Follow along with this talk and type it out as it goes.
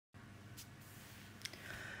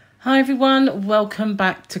Hi everyone, welcome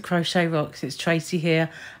back to Crochet Rocks. It's Tracy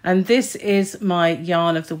here, and this is my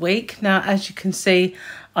yarn of the week. Now, as you can see,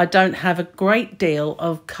 I don't have a great deal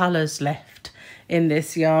of colours left in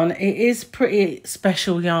this yarn. It is pretty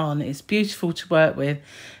special yarn. It's beautiful to work with.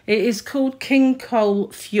 It is called King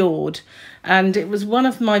Cole Fjord, and it was one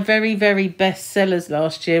of my very best sellers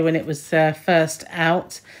last year when it was first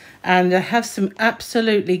out, and I have some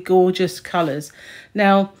absolutely gorgeous colours.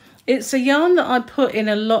 Now, it's a yarn that I put in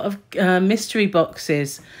a lot of mystery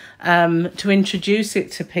boxes to introduce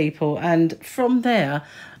it to people. And from there,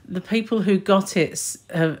 the people who got it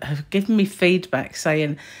have given me feedback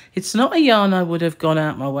saying, it's not a yarn I would have gone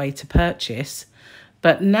out my way to purchase,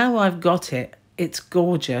 but now I've got it, it's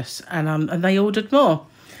gorgeous. And they ordered more.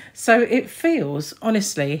 So it feels,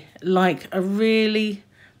 honestly, like a really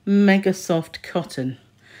mega soft cotton.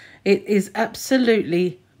 It is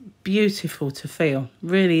absolutely beautiful to feel,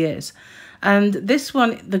 really is. And this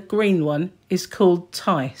one, the green one, is called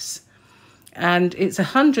Tice, and it's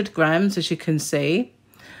 100 grams, as you can see.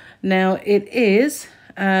 Now it is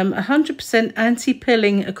 100%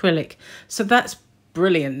 anti-pilling acrylic, so that's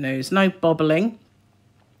brilliant news. No bobbling.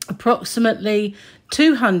 Approximately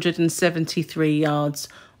 273 yards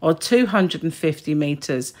or 250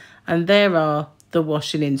 meters, and there are the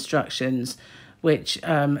washing instructions, which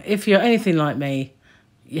if you're anything like me,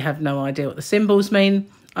 you have no idea what the symbols mean.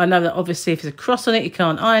 I know that obviously if there's a cross on it, you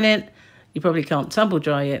can't iron it. You probably can't tumble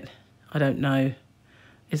dry it. I don't know.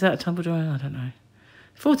 Is that a tumble dryer? I don't know.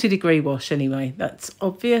 40-degree wash anyway. That's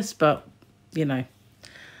obvious, but, you know,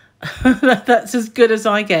 that's as good as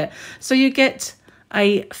I get. So you get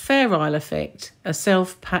a Fair Isle effect, a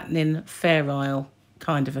self-patterning Fair Isle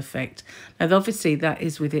kind of effect. Now, obviously, that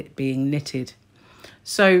is with it being knitted.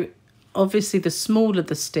 So, obviously, the smaller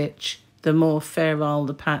the stitch, the more Fair Isle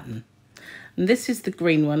the pattern. And this is the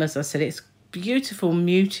green one, as I said. It's beautiful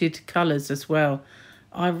muted colours as well.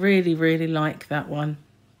 I really like that one,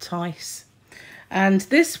 Tice. And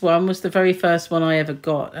this one was the very first one I ever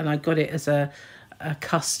got, and I got it as a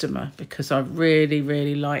customer because I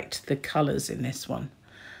really liked the colours in this one.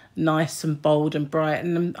 Nice and bold and bright.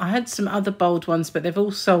 And I had some other bold ones, but they've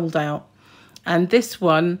all sold out. And this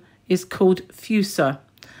one is called Fuchsia,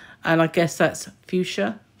 and I guess that's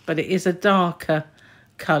fuchsia, but it is a darker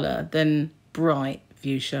colour than bright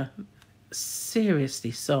fuchsia. Seriously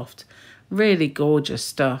soft. Really gorgeous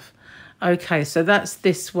stuff. Okay, so that's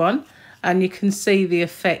this one. And you can see the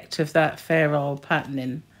effect of that Fair Isle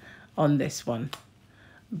patterning on this one.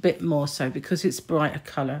 A bit more so because it's brighter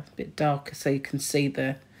colour, a bit darker, so you can see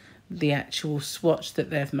the actual swatch that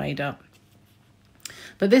they've made up.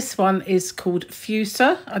 But this one is called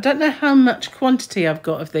Fuchsia. I don't know how much quantity I've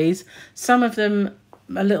got of these. Some of them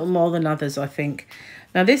a little more than others, I think.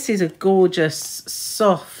 Now this is a gorgeous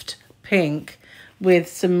soft pink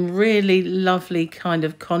with some really lovely kind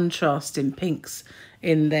of contrasting pinks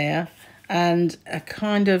in there, and a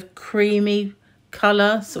kind of creamy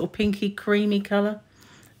colour, sort of pinky creamy colour.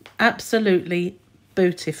 Absolutely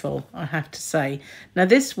beautiful, I have to say. Now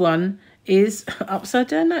this one is upside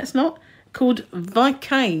down. No, it's not. Called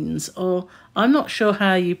Vicanes, or I'm not sure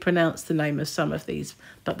how you pronounce the name of some of these,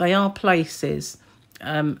 but they are places.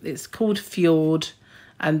 It's called Fjord,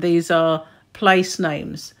 and these are place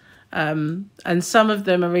names. And some of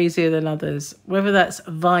them are easier than others. Whether that's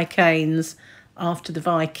Vicanes after the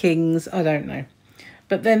Vikings, I don't know.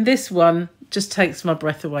 But then this one just takes my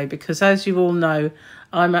breath away because, as you all know,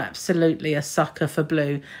 I'm absolutely a sucker for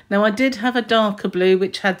blue. Now, I did have a darker blue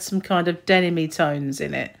which had some kind of denim-y tones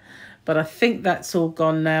in it, but I think that's all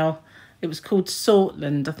gone now. It was called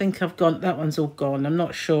Sortland. I think that one's all gone. I'm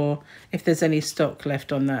not sure if there's any stock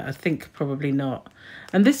left on that. I think probably not.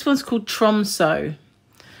 And this one's called Tromso,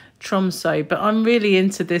 but I'm really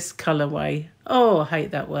into this colourway. Oh, I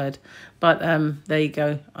hate that word. But there you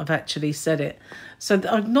go. I've actually said it. So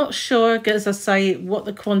I'm not sure, as I say, what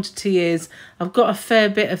the quantity is. I've got a fair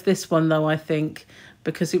bit of this one, though, I think,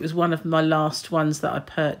 because it was one of my last ones that I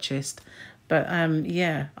purchased. But,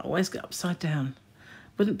 yeah, I always get upside down.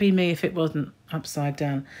 Wouldn't be me if it wasn't upside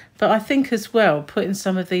down. But I think as well, putting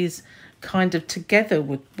some of these kind of together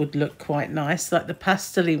would look quite nice, like the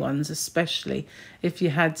pastel-y ones especially. If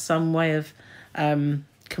you had some way of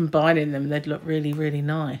combining them, they'd look really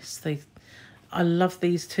nice. I love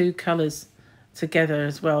these two colours together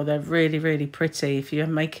as well. They're really pretty. If you're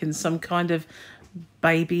making some kind of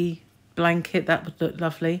baby blanket, that would look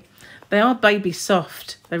lovely. They are baby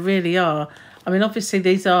soft. They really are. I mean, obviously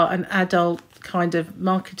these are an adult kind of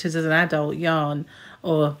marketed as an adult yarn,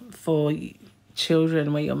 or for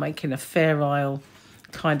children where you're making a Fair Isle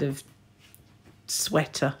kind of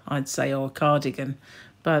sweater, I'd say, or a cardigan.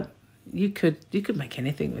 But you could make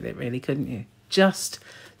anything with it, really, couldn't you? Just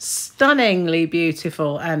stunningly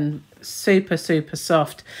beautiful and super, super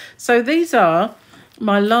soft. So these are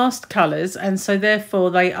my last colours, and so therefore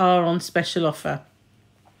they are on special offer.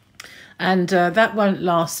 And that won't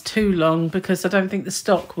last too long, because I don't think the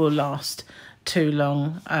stock will last too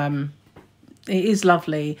long. It is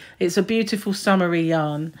lovely. It's a beautiful summery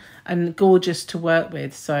yarn and gorgeous to work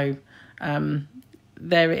with. So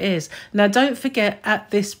there it is. Now, don't forget, at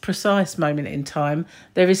this precise moment in time,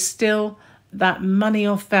 there is still that money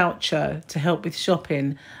off voucher to help with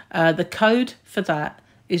shopping. The code for that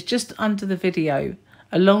is just under the video,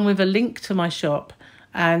 along with a link to my shop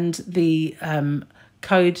and the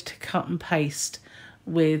code to cut and paste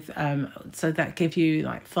with, so that give you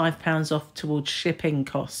like £5 off towards shipping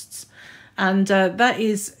costs. And that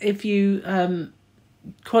is, if you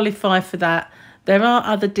qualify for that, there are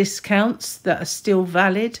other discounts that are still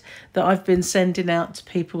valid that I've been sending out to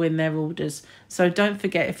people in their orders. So don't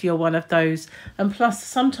forget if you're one of those. And plus,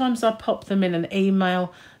 sometimes I pop them in an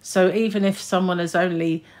email. So even if someone has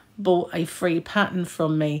only bought a free pattern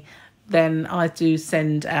from me, then I do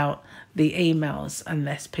send out the emails.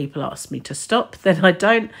 Unless people ask me to stop, then I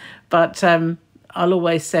don't. But I'll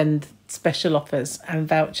always send special offers and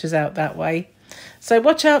vouchers out that way. So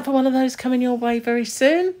watch out for one of those coming your way very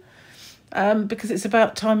soon. Because it's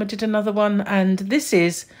about time I did another one, and this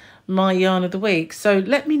is my yarn of the week. So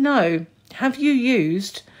let me know, have you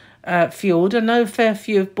used Fjord? I know a fair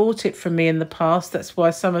few have bought it from me in the past, that's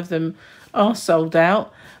why some of them are sold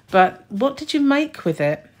out. But what did you make with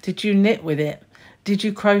it? Did you knit with it? Did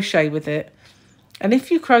you crochet with it? And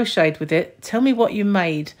if you crocheted with it, tell me what you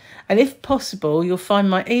made. And if possible, you'll find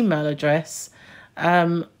my email address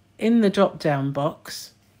in the drop down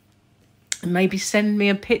box, and maybe send me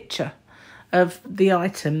a picture of the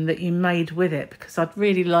item that you made with it, because I'd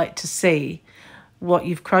really like to see what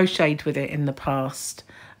you've crocheted with it in the past.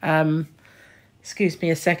 Excuse me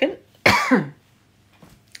a second.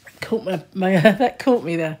 That caught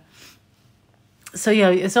me there. So yeah,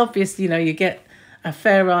 it's obvious, you know, you get a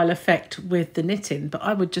Fair Isle effect with the knitting, but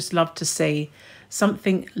I would just love to see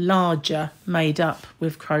something larger made up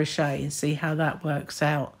with crochet and see how that works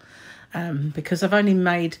out. Because I've only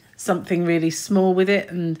made something really small with it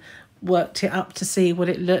and worked it up to see what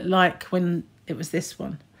it looked like when it was this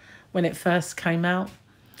one, when it first came out.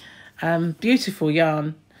 Beautiful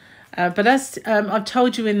yarn. But as I've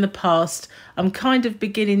told you in the past, I'm kind of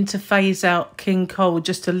beginning to phase out King Cole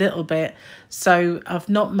just a little bit. So I've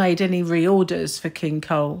not made any reorders for King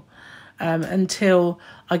Cole until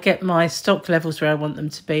I get my stock levels where I want them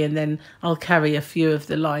to be. And then I'll carry a few of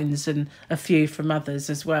the lines and a few from others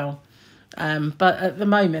as well. But at the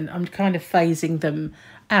moment, I'm kind of phasing them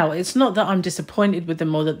out. It's not that I'm disappointed with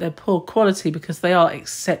them or that they're poor quality, because they are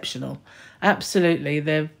exceptional. Absolutely.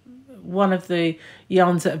 They're one of the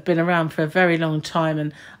yarns that have been around for a very long time,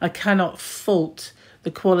 and I cannot fault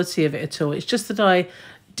the quality of it at all. It's just that I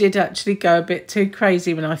did actually go a bit too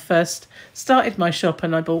crazy when I first started my shop,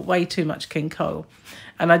 and I bought way too much King Cole.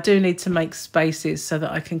 And I do need to make spaces so that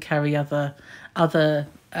I can carry other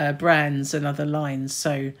brands and other lines.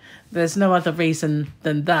 So there's no other reason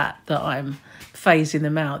than that I'm phasing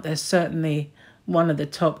them out. They're certainly one of the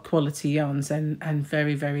top quality yarns and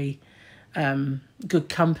very, very good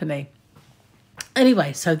company.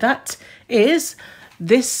 Anyway, so that is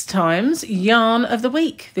this time's yarn of the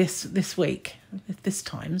week. This week's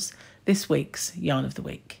yarn of the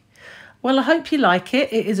week. Well, I hope you like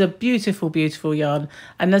it. It is a beautiful, beautiful yarn.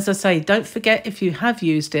 And as I say, don't forget, if you have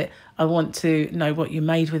used it, I want to know what you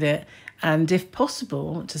made with it. And if possible,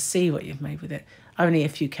 I want to see what you've made with it, only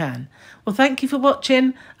if you can. Well, thank you for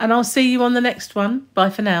watching, and I'll see you on the next one.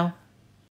 Bye for now.